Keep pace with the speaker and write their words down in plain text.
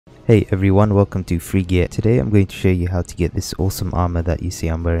Hey everyone, welcome to Free Gear. Today I'm going to show you how to get this awesome armor that you see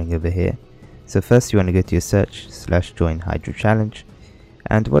I'm wearing over here. So first you want to go to your search / join Hydra challenge,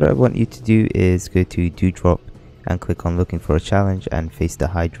 and what I want you to do is go to do drop and click on looking for a challenge and face the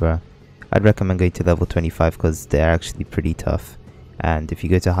Hydra. I'd recommend going to level 25 because they're actually pretty tough, and if you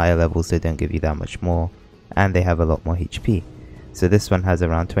go to higher levels they don't give you that much more and they have a lot more HP. So this one has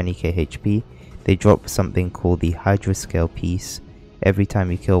around 20k HP. They drop something called the Hydra scale piece. Every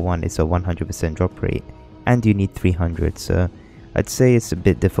time you kill one, it's a 100% drop rate, and you need 300, so I'd say it's a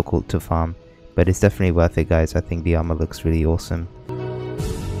bit difficult to farm, but it's definitely worth it guys. I think the armor looks really awesome.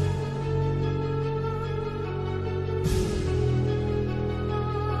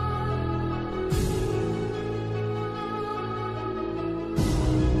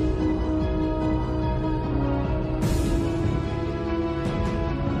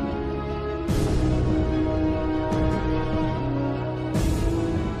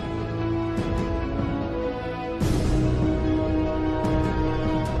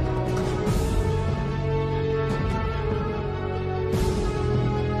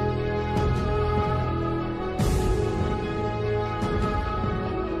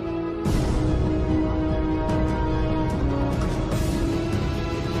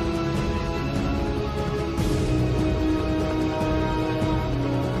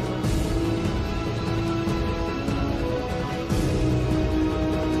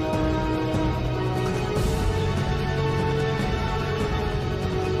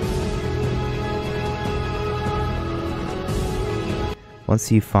 Once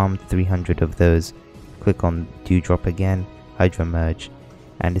you farmed 300 of those, click on do drop again, Hydra merge,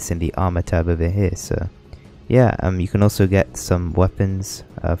 and it's in the armor tab over here. So yeah, you can also get some weapons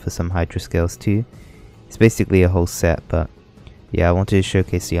for some Hydra scales too. It's basically a whole set, but yeah, I wanted to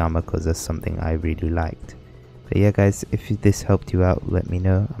showcase the armor because that's something I really liked. But yeah guys, if this helped you out, let me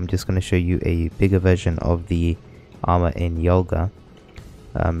know. I'm just going to show you a bigger version of the armor in Yolga.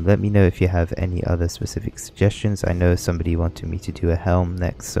 Let me know if you have any other specific suggestions. I know somebody wanted me to do a helm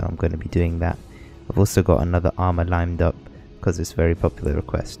next, so I'm going to be doing that. I've also got another armor lined up because it's a very popular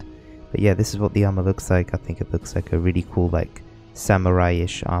request. But yeah, this is what the armor looks like. I think it looks like a really cool, like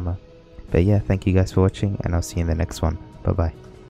samurai-ish armor. But yeah, thank you guys for watching, and I'll see you in the next one. Bye bye.